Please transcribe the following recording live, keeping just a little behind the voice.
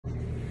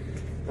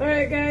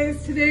Alright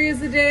guys, today is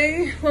the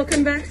day.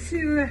 Welcome back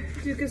to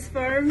Doukas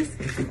Farms.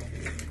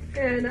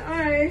 And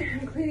I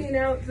am cleaning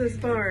out this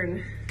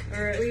barn,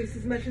 or at least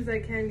as much as I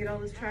can, get all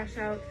this trash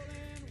out,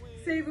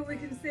 save what we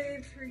can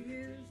save for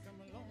use.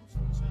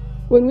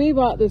 When we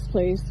bought this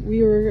place,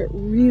 we were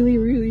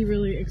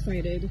really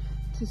excited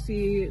to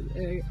see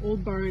an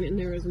old barn and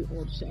there was an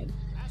old shed.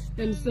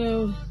 And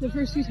so the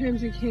first few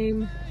times we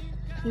came,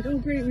 like, oh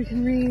great, we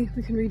can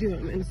redo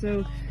them. And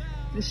so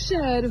the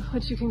shed,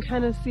 which you can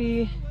kind of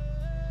see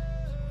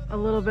a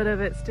little bit of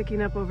it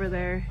sticking up over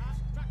there,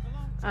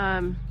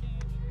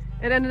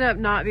 it ended up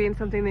not being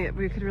something that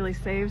we could really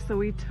save, so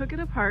we took it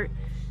apart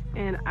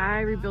and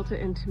I rebuilt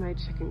it into my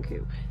chicken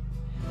coop.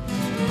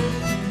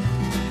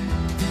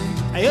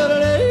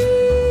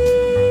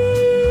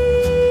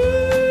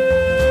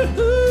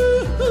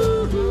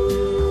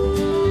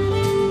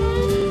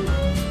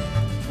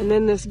 And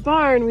then this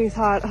barn, we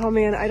thought, oh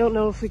man, I don't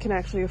know if we can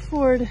actually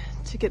afford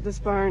to get this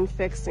barn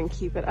fixed and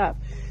keep it up.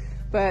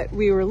 But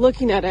we were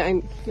looking at it,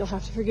 and you'll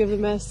have to forgive the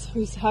mess.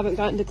 We haven't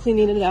gotten to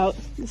cleaning it out.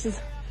 This is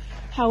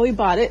how we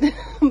bought it.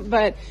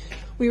 But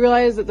we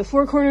realized that the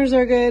four corners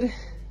are good,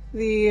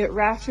 the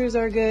rafters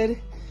are good,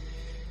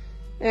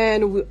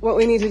 and what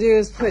we need to do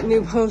is put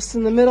new posts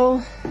in the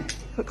middle,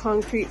 put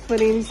concrete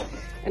footings,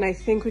 and I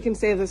think we can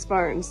save this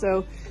barn.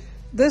 So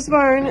this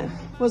barn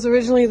was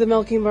originally the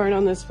milking barn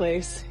on this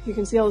place. You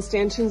can see all the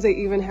stanchions. They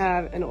even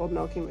have an old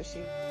milking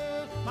machine.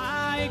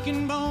 My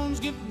aching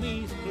bones give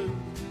me the blues.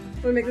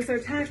 We'll make this our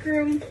tack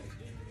room.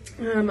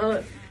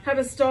 I'll have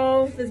a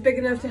stall that's big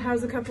enough to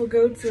house a couple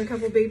goats and a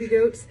couple baby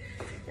goats.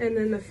 And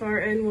then the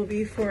far end will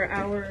be for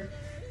our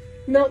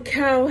milk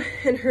cow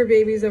and her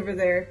babies over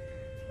there.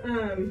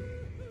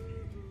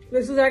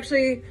 This was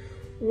actually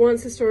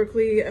once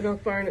historically a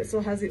milk barn. It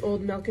still has the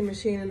old milking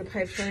machine and the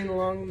pipes running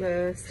along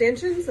the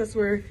stanchions. That's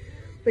where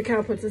the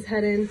cow puts his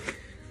head in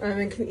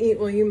and can eat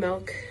while you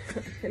milk.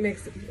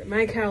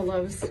 My cow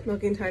loves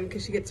milking time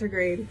because she gets her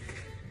grain.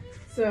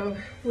 So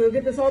we'll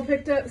get this all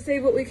picked up,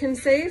 save what we can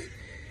save,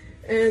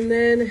 and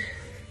then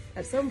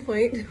at some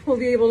point we'll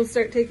be able to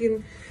start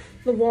taking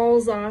the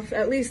walls off.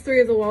 At least 3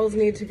 of the walls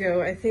need to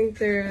go. I think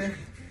they're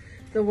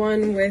the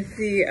one with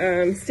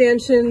the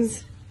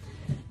stanchions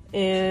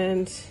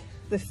and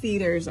the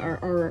feeders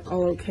are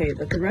all okay,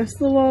 but the rest of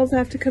the walls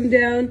have to come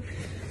down.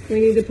 We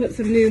need to put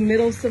some new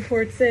middle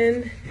supports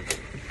in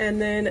and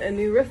then a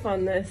new roof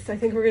on this. I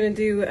think we're gonna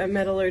do a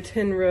metal or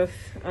tin roof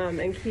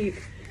and keep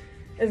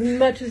as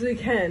much as we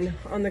can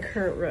on the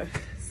current roof.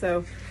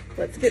 So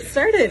let's get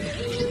started. Here,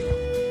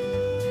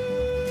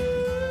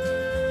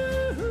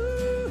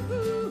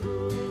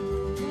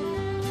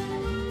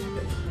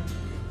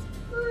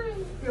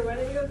 why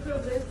don't you go throw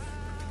this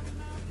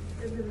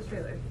into the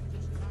trailer?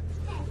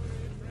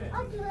 Okay.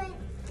 I'll do it.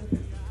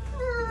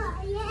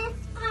 Yes,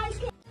 I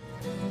can.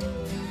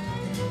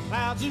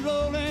 Clouds are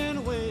rolling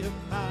away up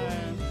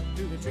high,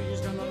 through the trees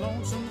down the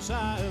lonesome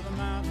side of the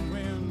mountain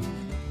wind,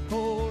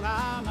 cold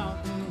high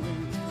mountain wind.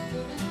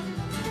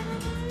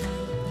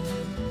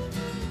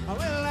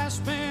 Well,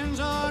 aspens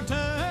are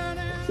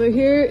turning. So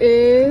here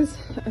is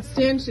a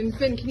stanchion.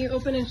 Finn, can you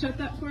open and shut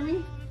that for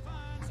me?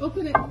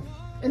 Open it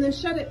and then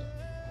shut it.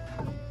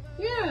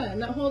 Yeah,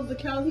 and that holds the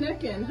cow's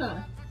neck in,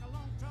 huh?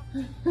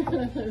 We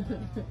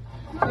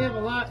have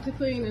a lot to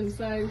clean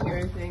inside here,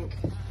 I think.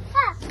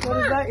 What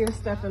is that you're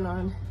stepping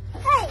on?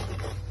 Hey,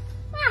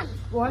 Mom.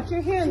 Watch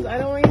your hands. I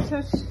don't want you to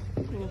touch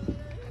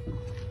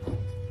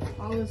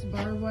all this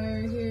barbed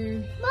wire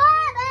here.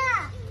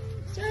 Mama.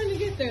 Trying to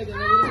get there then, a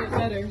little bit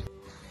better.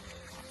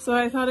 So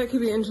I thought it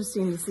could be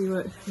interesting to see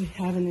what we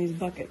have in these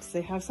buckets.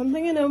 They have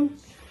something in them.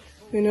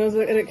 Who knows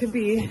what it could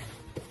be.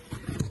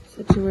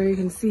 Such a where you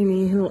can see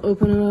me. He'll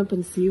open them up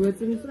and see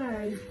what's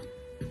inside.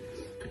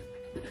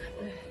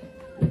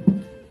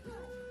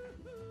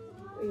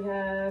 We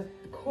have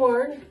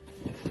corn.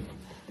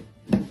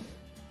 And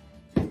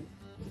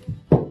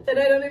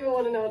I don't even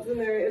want to know what's in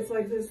there. It's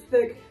like this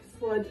thick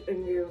sludge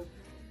and goo.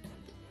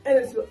 And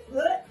it's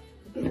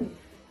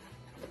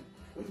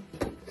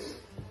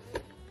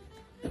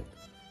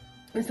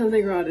or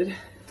something rotted.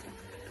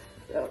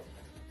 So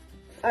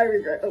I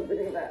regret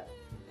opening that.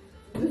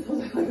 This will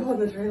definitely go on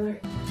the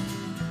trailer.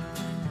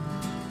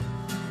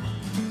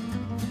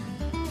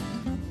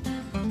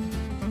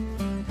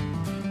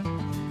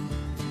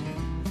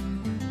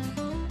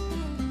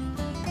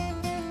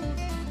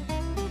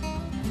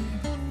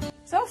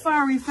 So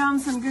far we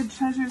found some good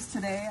treasures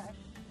today.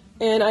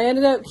 And I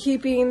ended up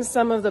keeping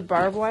some of the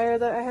barbed wire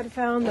that I had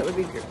found that would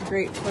be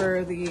great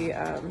for the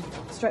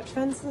stretch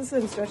fences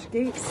and stretch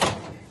gates.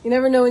 You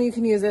never know when you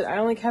can use it. I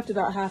only kept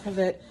about half of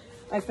it.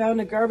 I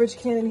found a garbage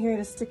can in here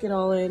to stick it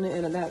all in,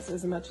 and that's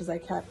as much as I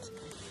kept.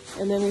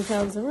 And then we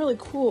found some really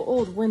cool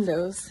old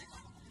windows.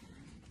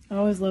 I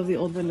always love the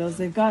old windows.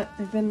 They've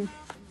been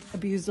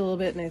abused a little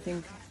bit, and I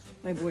think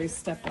my boys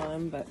stepped on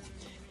them, but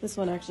this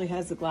one actually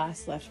has the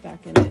glass left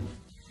back in it.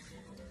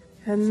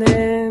 And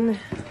then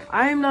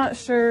I'm not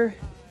sure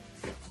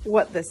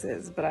what this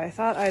is, but I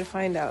thought I'd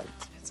find out.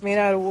 It's made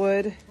out of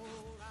wood.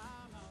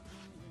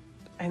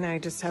 and I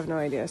just have no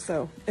idea.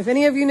 So if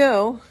any of you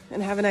know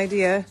and have an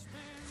idea,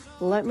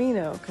 let me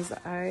know, because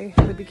I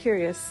would be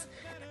curious.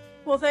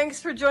 Well, thanks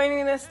for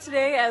joining us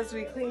today as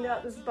we cleaned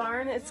out this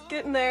barn. It's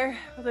getting there.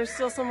 There's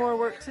still some more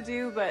work to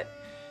do, but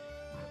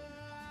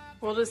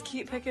we'll just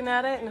keep picking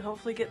at it and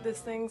hopefully get this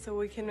thing so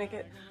we can make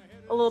it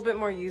a little bit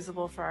more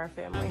usable for our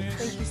family.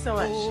 Thank you so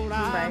much.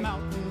 Bye.